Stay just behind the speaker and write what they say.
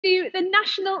to the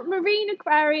National Marine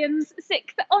Aquarium's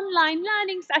 6th online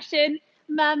learning session,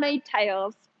 Mermaid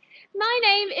Tales. My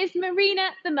name is Marina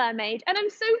the Mermaid, and I'm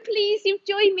so pleased you've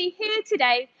joined me here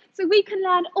today so we can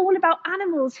learn all about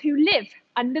animals who live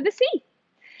under the sea.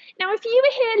 Now, if you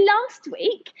were here last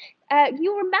week,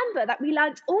 you'll remember that we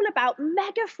learnt all about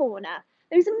megafauna,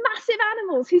 those massive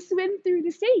animals who swim through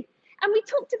the sea, and we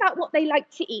talked about what they like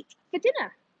to eat for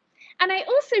dinner. And I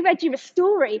also read you a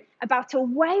story about a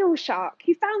whale shark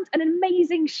who found an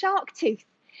amazing shark tooth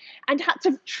and had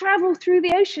to travel through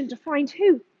the ocean to find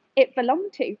who it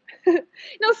belonged to.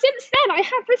 Now, since then, I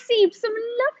have received some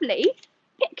lovely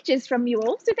pictures from you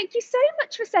all. So thank you so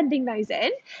much for sending those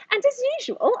in. And as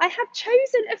usual, I have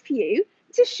chosen a few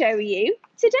to show you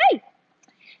today.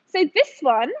 So this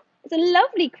one is a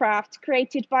lovely craft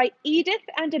created by Edith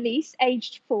and Elise,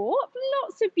 aged 4.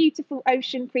 Lots of beautiful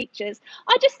ocean creatures.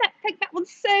 I just think that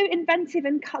one's so inventive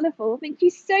and colourful. Thank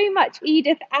you so much,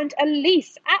 Edith and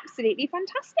Elise. Absolutely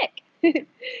fantastic.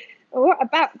 What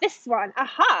about this one?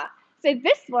 Aha! So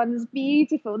this one's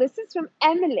beautiful. This is from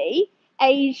Emily,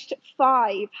 aged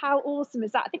 5. How awesome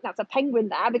is that? I think that's a penguin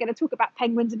there. We're going to talk about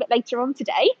penguins a bit later on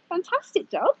today.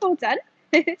 Fantastic job. Well done.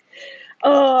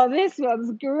 Oh, this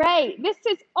one's great. This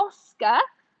is Oscar,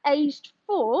 aged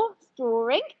 4,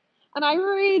 drawing. And I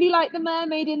really like the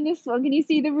mermaid in this one. Can you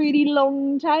see the really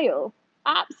long tail?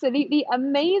 Absolutely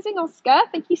amazing, Oscar.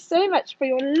 Thank you so much for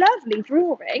your lovely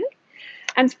drawing.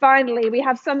 And finally, we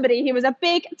have somebody who was a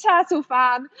big turtle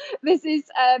fan. This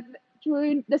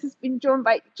has been drawn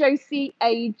by Josie,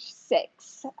 age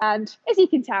 6. And as you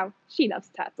can tell, she loves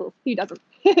turtles. Who doesn't?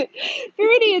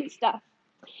 Brilliant stuff.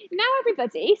 Now,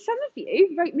 everybody, some of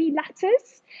you wrote me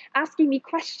letters asking me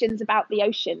questions about the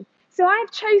ocean. So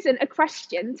I've chosen a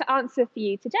question to answer for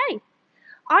you today.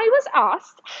 I was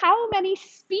asked, how many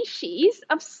species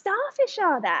of starfish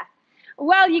are there?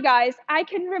 Well, you guys, I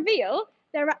can reveal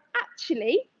there are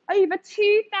actually over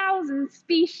 2,000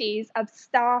 species of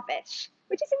starfish,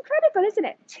 which is incredible, isn't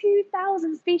it?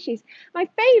 2,000 species. My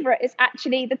favourite is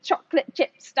actually the chocolate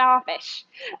chip starfish,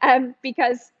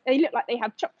 because they look like they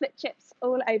have chocolate chips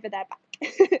all over their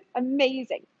back.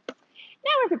 Amazing.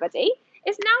 Now, everybody,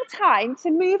 it's now time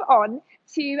to move on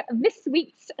to this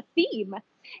week's theme.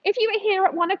 If you were here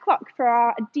at 1 o'clock for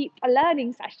our deep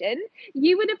learning session,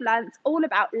 you would have learnt all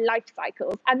about life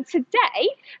cycles. And today,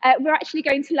 we're actually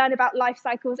going to learn about life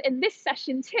cycles in this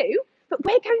session too, but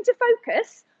we're going to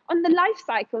focus on the life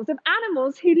cycles of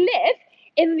animals who live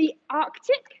in the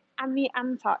Arctic and the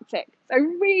Antarctic. So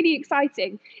really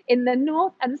exciting, in the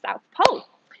North and South Pole.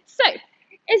 So,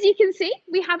 as you can see,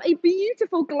 we have a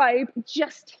beautiful globe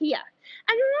just here.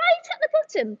 And right at the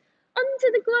bottom,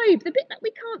 under the globe, the bit that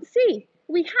we can't see,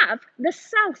 we have the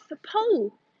South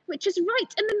Pole, which is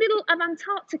right in the middle of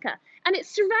Antarctica, and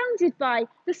it's surrounded by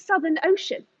the Southern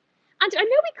Ocean. And I know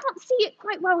we can't see it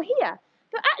quite well here,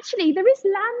 but actually there is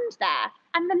land there,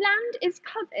 and the land is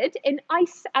covered in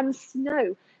ice and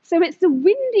snow. So it's the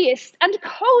windiest and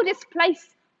coldest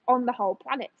place on the whole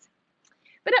planet.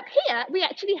 But up here, we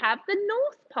actually have the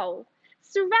North Pole,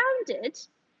 surrounded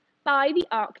by the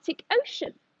Arctic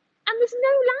Ocean. And there's no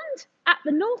land at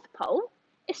the North Pole.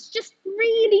 It's just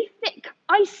really thick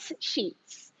ice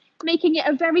sheets, making it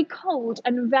a very cold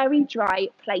and very dry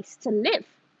place to live.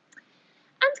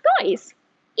 And guys,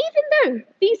 even though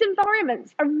these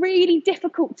environments are really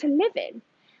difficult to live in,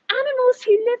 animals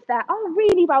who live there are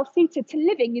really well suited to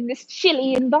living in this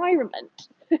chilly environment.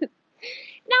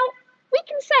 Now, we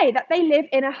can say that they live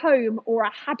in a home or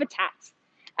a habitat,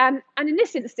 and in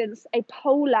this instance, a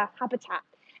polar habitat.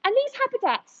 And these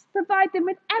habitats provide them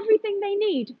with everything they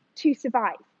need to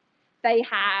survive. They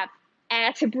have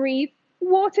air to breathe,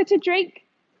 water to drink,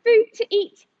 food to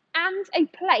eat, and a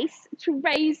place to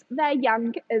raise their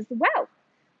young as well.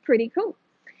 Pretty cool.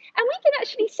 And we can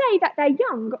actually say that their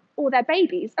young or their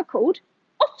babies are called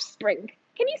offspring.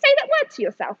 Can you say that word to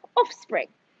yourself? Offspring.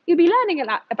 You'll be learning a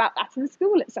lot about that in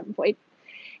school at some point.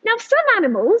 Now, some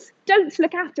animals don't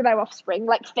look after their offspring,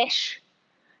 like fish,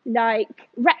 like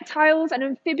reptiles and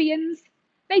amphibians.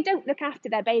 They don't look after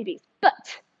their babies,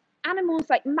 but animals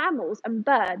like mammals and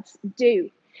birds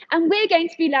do. And we're going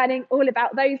to be learning all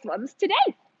about those ones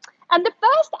today. And the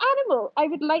first animal I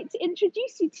would like to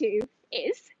introduce you to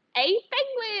is a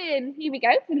penguin. Here we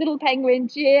go, the little penguin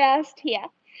just here.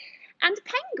 And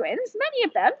penguins, many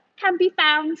of them, can be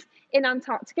found in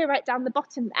Antarctica, right down the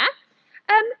bottom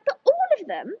there. But all of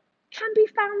them can be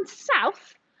found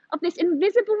south of this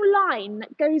invisible line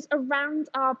that goes around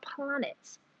our planet.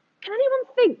 Can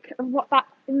anyone think of what that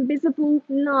invisible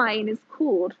line is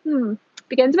called?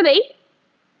 Begins with E.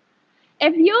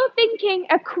 If you're thinking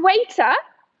equator,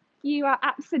 You are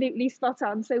absolutely spot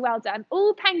on, so well done.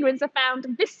 All penguins are found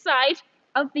on this side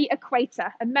of the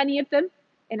equator, and many of them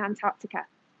in Antarctica.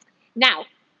 Now,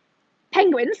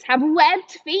 penguins have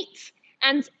webbed feet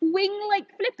and wing-like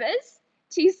flippers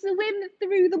to swim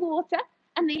through the water,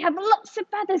 and they have lots of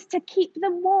feathers to keep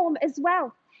them warm as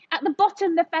well. At the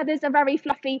bottom, the feathers are very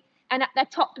fluffy, and at the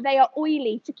top, they are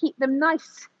oily to keep them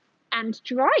nice and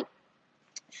dry.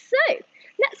 So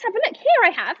let's have a look. Here I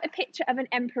have a picture of an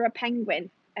emperor penguin.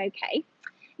 Okay.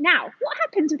 Now, what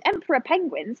happens with emperor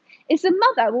penguins is the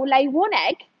mother will lay one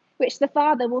egg, which the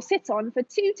father will sit on for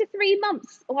 2 to 3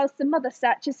 months whilst the mother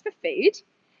searches for food.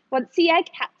 Once the egg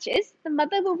hatches, the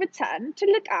mother will return to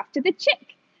look after the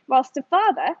chick, whilst the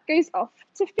father goes off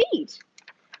to feed.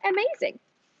 Amazing.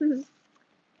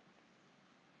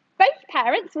 Both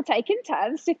parents will take in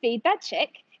turns to feed their chick,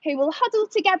 who will huddle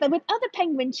together with other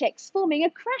penguin chicks, forming a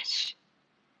crash.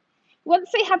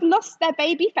 Once they have lost their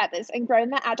baby feathers and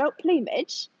grown their adult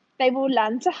plumage, they will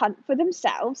learn to hunt for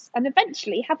themselves and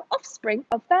eventually have offspring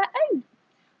of their own.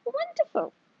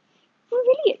 Wonderful.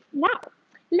 Brilliant. Now,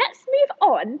 let's move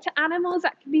on to animals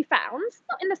that can be found,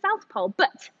 not in the South Pole,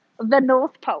 but the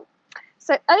North Pole.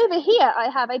 So over here, I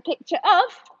have a picture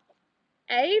of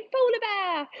a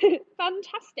polar bear.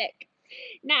 Fantastic.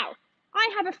 Now,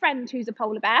 I have a friend who's a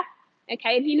polar bear,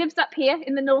 okay, and he lives up here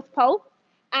in the North Pole,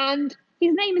 and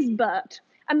his name is Bert.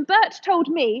 And Bert told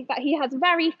me that he has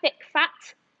very thick fat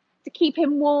to keep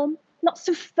him warm, lots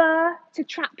of fur to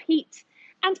trap heat,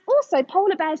 and also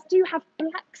polar bears do have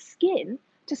black skin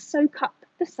to soak up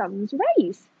the sun's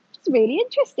rays. It's really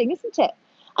interesting, isn't it?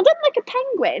 And unlike a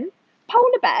penguin,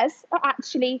 polar bears are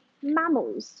actually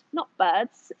mammals, not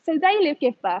birds, so they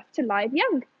give birth to live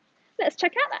young. Let's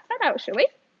check that out, shall we?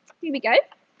 Here we go.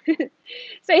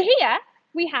 So here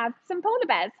we have some polar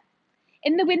bears.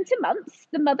 In the winter months,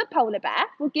 the mother polar bear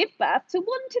will give birth to 1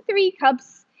 to 3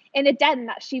 cubs in a den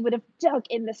that she would have dug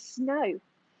in the snow.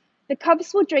 The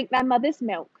cubs will drink their mother's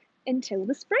milk until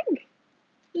the spring.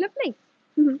 Lovely.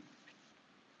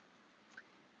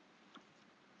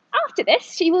 After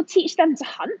this, she will teach them to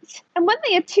hunt, and when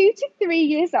they are 2 to 3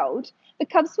 years old, the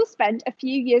cubs will spend a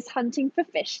few years hunting for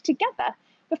fish together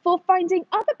before finding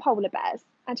other polar bears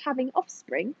and having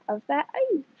offspring of their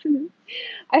own.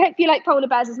 I hope you like polar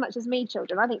bears as much as me,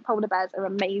 children. I think polar bears are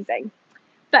amazing.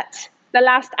 But the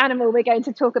last animal we're going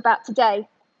to talk about today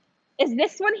is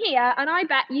this one here, and I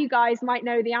bet you guys might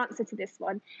know the answer to this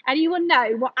one, and you will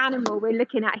know what animal we're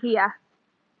looking at here.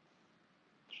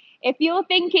 If you're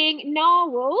thinking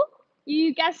narwhal,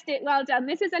 you guessed it, well done.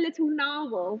 This is a little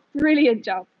narwhal. Brilliant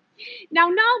job. Now,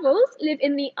 narwhals live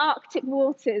in the Arctic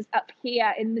waters up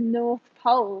here in the North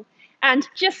Pole. And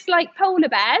just like polar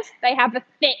bears, they have a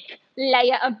thick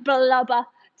layer of blubber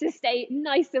to stay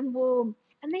nice and warm.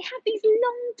 And they have these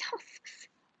long tusks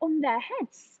on their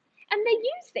heads. And they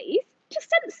use these to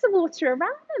sense the water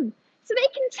around them. So they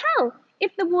can tell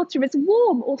if the water is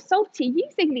warm or salty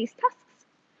using these tusks.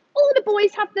 All the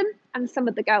boys have them, and some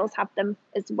of the girls have them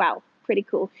as well. Pretty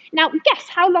cool. Now, guess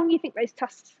how long you think those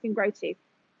tusks can grow to?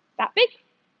 That big?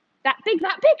 That big?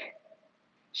 That big?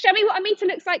 Show me what a meter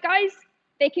looks like, guys.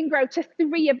 They can grow to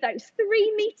 3 of those.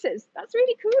 3 meters. That's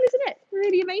really cool, isn't it?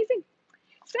 Really amazing.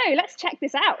 So let's check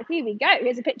this out. Here we go.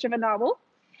 Here's a picture of a narwhal.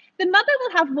 The mother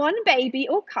will have 1 baby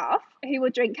or calf who will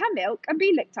drink her milk and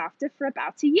be looked after for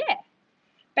about a year.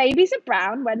 Babies are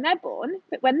brown when they're born,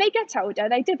 but when they get older,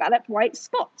 they develop white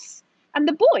spots. And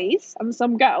the boys, and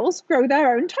some girls, grow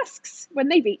their own tusks when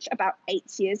they reach about 8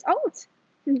 years old.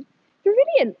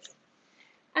 Brilliant.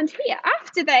 And here,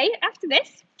 after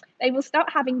this, they will start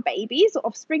having babies or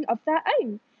offspring of their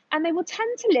own. And they will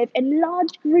tend to live in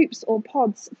large groups or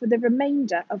pods for the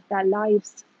remainder of their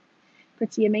lives.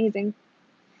 Pretty amazing.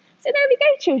 So there we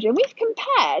go, children. We've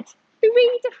compared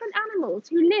 3 different animals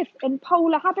who live in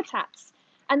polar habitats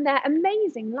and their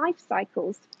amazing life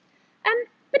cycles.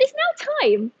 But it's now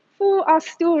time for our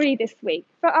story this week,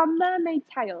 for our mermaid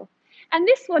tale. And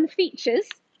this one features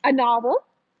a narwhal,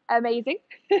 amazing.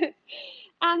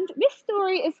 And this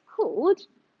story is called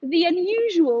The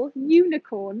Unusual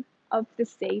Unicorn of the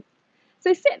Sea.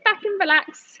 So sit back and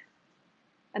relax,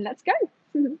 and let's go.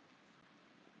 The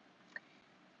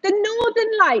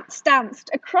northern lights danced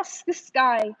across the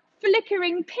sky,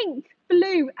 flickering pink,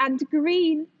 blue, and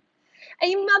green.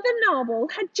 A mother narwhal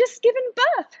had just given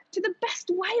birth to the best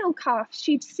whale calf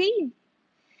she'd seen.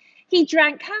 He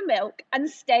drank her milk and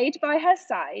stayed by her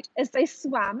side as they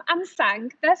swam and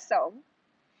sang their song.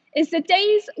 As the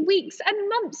days, weeks, and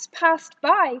months passed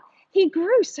by, he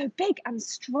grew so big and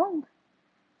strong.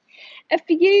 A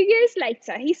few years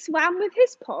later, he swam with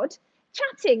his pod,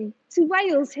 chatting to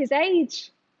whales his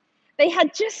age. They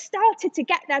had just started to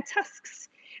get their tusks,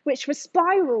 which was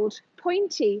spiraled,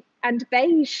 pointy, and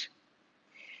beige.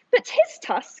 But his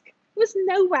tusk was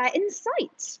nowhere in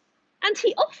sight, and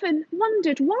he often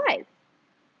wondered why.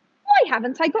 Why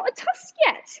haven't I got a tusk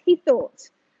yet? He thought,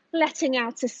 letting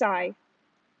out a sigh.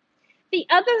 The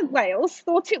other whales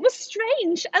thought it was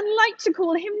strange and liked to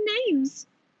call him names.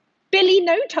 Billy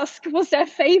No Tusk was their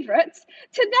favourite.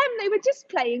 To them, they were just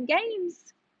playing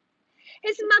games.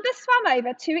 His mother swam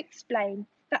over to explain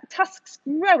that tusks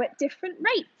grow at different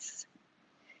rates.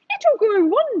 It'll grow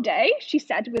one day, she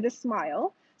said with a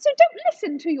smile, so don't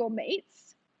listen to your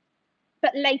mates.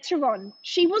 But later on,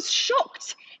 she was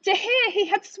shocked to hear he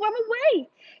had swum away.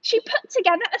 She put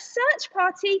together a search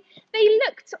party. They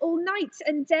looked all night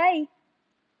and day.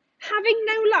 Having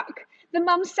no luck, the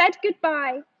mum said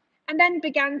goodbye and then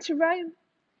began to roam.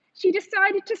 She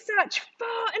decided to search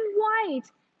far and wide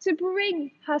to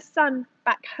bring her son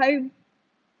back home.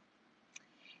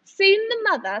 Soon the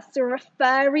mother saw a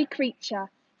furry creature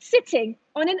sitting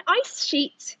on an ice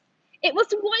sheet. It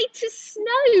was white as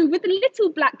snow with a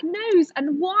little black nose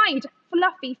and wide,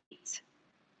 fluffy feet.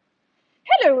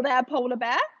 Hello there, polar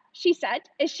bear, she said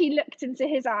as she looked into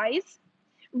his eyes.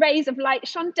 Rays of light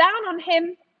shone down on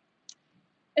him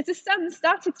as the sun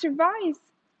started to rise.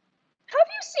 Have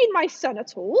you seen my son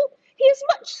at all? He is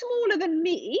much smaller than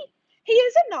me. He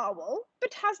is a narwhal,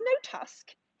 but has no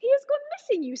tusk. He has gone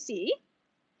missing, you see.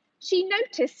 She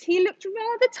noticed he looked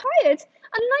rather tired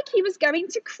and like he was going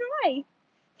to cry.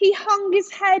 He hung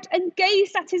his head and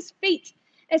gazed at his feet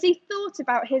as he thought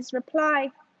about his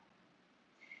reply.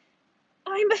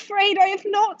 I'm afraid I have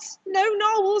not. No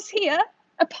narwhals here,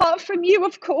 apart from you,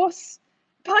 of course.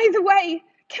 By the way,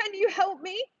 can you help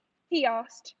me? He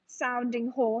asked, sounding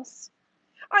hoarse.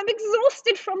 I'm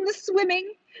exhausted from the swimming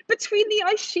between the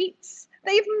ice sheets.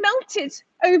 They've melted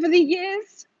over the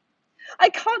years. I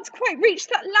can't quite reach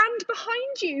that land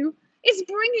behind you. It's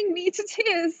bringing me to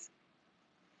tears.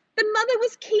 The mother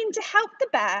was keen to help the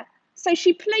bear, so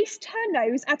she placed her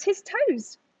nose at his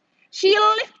toes. She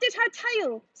lifted her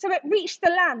tail so it reached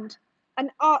the land and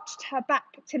arched her back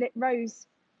till it rose.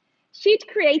 She'd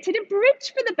created a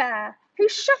bridge for the bear, who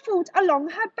shuffled along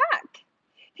her back.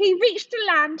 He reached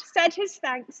the land, said his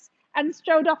thanks, and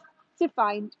strolled off to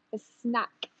find a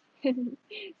snack. So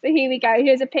here we go.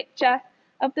 Here's a picture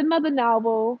of the mother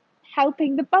narwhal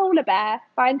helping the polar bear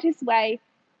find his way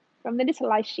from the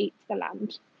little ice sheet to the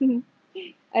land.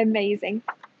 Amazing.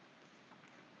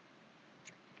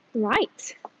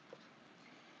 Right.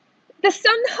 The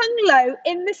sun hung low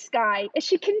in the sky as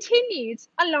she continued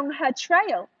along her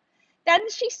trail. Then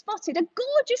she spotted a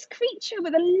gorgeous creature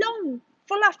with a long,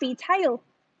 fluffy tail.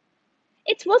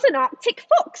 It was an Arctic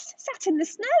fox sat in the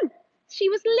snow. She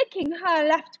was licking her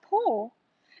left paw.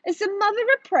 As the mother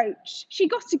approached, she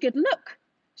got a good look.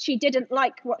 She didn't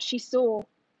like what she saw.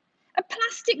 A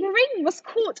plastic ring was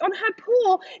caught on her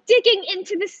paw, digging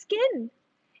into the skin.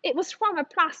 It was from a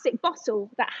plastic bottle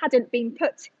that hadn't been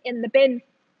put in the bin.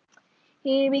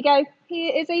 Here we go.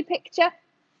 Here is a picture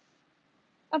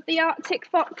of the Arctic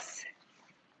fox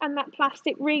and that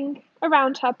plastic ring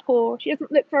around her paw. She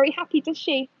doesn't look very happy, does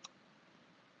she?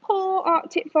 Poor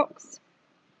Arctic fox.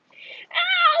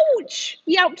 Ouch!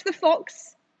 Yelped the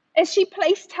fox as she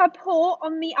placed her paw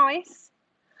on the ice.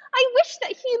 I wish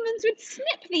that humans would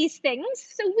snip these things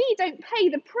so we don't pay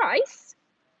the price.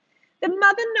 The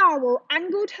mother narwhal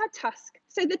angled her tusk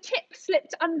so the tip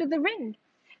slipped under the ring.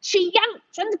 She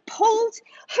yanked and pulled,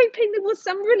 hoping there was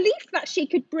some relief that she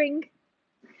could bring.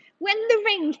 When the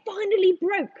ring finally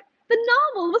broke, the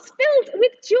narwhal was filled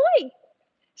with joy.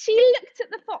 She looked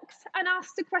at the fox and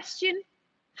asked a question.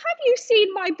 Have you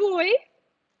seen my boy?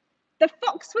 The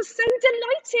fox was so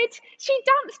delighted, she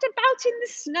danced about in the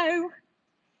snow.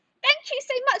 Thank you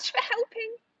so much for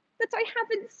helping, but I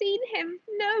haven't seen him,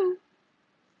 no.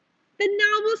 The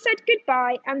narwhal said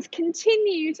goodbye and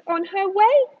continued on her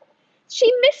way.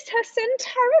 She missed her son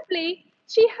terribly.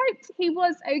 She hoped he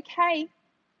was okay.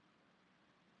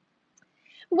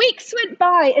 Weeks went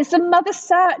by as the mother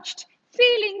searched,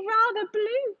 feeling rather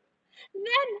blue.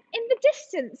 Then, in the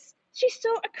distance, she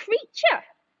saw a creature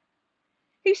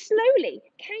who slowly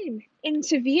came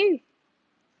into view.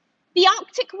 The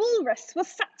Arctic Walrus was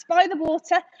sat by the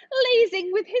water,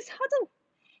 lazing with his huddle.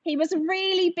 He was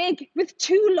really big, with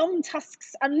 2 long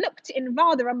tusks, and looked in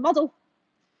rather a muddle.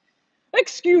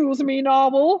 Excuse me,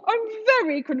 narwhal, I'm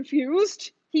very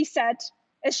confused, he said,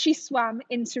 as she swam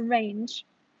into range.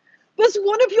 There's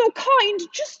one of your kind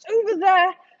just over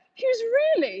there. He's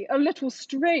really a little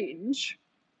strange.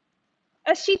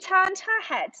 As she turned her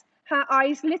head, her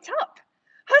eyes lit up.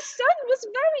 Her son was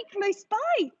very close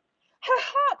by. Her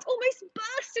heart almost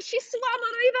burst as she swam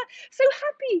on over, so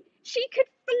happy she could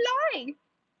fly.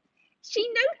 She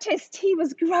noticed he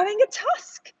was growing a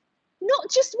tusk,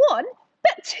 not just one,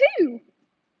 but two.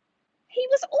 He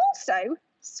was also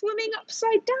swimming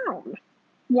upside down.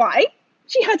 Why?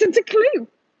 She hadn't a clue.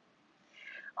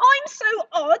 I'm so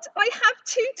odd, I have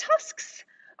two tusks.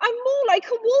 I'm more like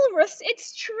a walrus,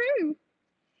 it's true.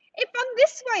 If I'm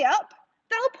this way up,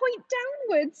 they'll point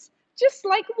downwards, just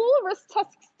like walrus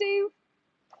tusks do.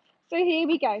 So here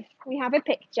we go. We have a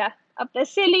picture of the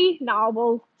silly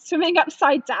narwhal swimming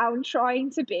upside down,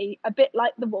 trying to be a bit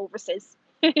like the walruses.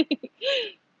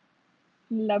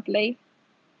 Lovely.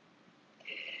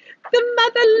 The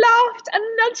mother laughed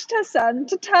and nudged her son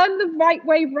to turn the right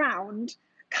way round.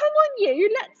 Come on, you,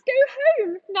 let's go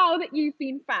home now that you've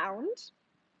been found.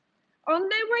 On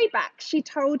their way back, she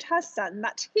told her son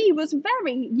that he was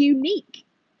very unique.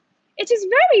 It is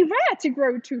very rare to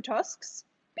grow two tusks.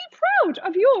 Be proud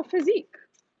of your physique.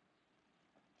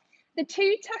 The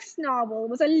two-tusked narwhal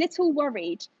was a little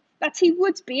worried that he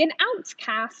would be an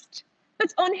outcast,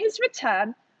 but on his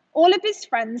return, all of his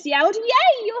friends yelled,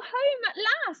 "Yay, you're home at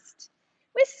last!"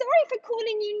 "We're sorry for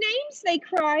calling you names," they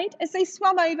cried as they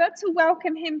swam over to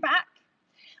welcome him back.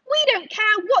 "We don't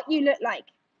care what you look like.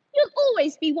 You'll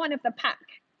always be one of the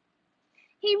pack."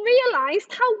 He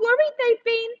realised how worried they'd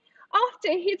been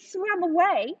after he'd swam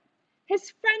away.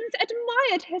 His friends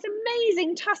admired his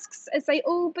amazing tusks as they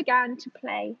all began to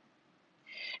play.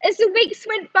 As the weeks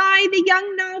went by, the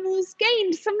young narwhals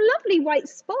gained some lovely white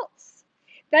spots.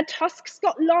 Their tusks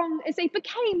got long as they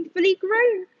became fully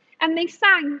grown, and they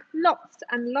sang lots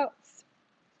and lots.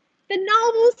 The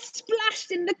narwhals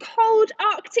splashed in the cold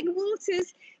Arctic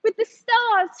waters with the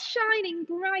stars shining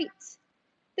bright.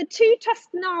 The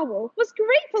two-tusked narwhal was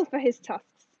grateful for his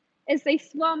tusks as they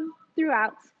swam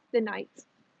throughout the night.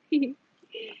 I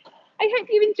hope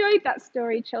you enjoyed that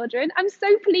story, children. I'm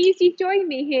so pleased you joined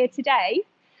me here today.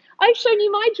 I've shown you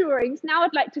my drawings, now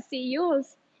I'd like to see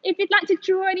yours. If you'd like to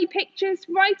draw any pictures,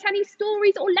 write any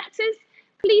stories or letters,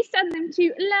 please send them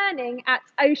to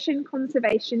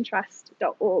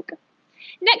learning@oceanconservationtrust.org.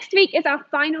 Next week is our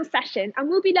final session and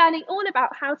we'll be learning all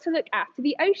about how to look after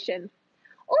the ocean.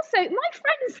 Also, my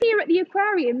friends here at the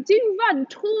aquarium do run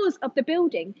tours of the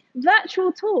building,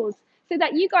 virtual tours, so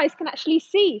that you guys can actually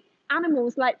see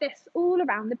animals like this all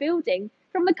around the building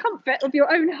from the comfort of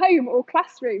your own home or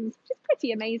classrooms, which is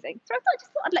pretty amazing. So I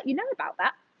just thought I'd let you know about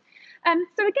that.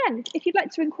 So again, if you'd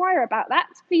like to inquire about that,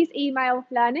 please email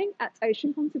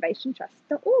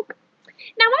learning@oceanconservationtrust.org.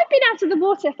 Now, I've been out of the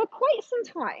water for quite some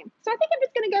time, so I think I'm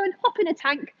just going to go and hop in a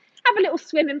tank, have a little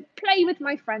swim and play with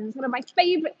my friends, one of my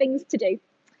favourite things to do.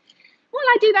 While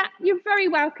I do that, you're very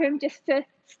welcome just to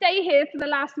stay here for the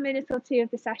last minute or two of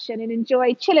the session and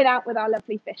enjoy chilling out with our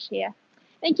lovely fish here.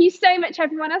 Thank you so much,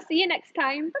 everyone. I'll see you next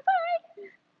time. Bye-bye.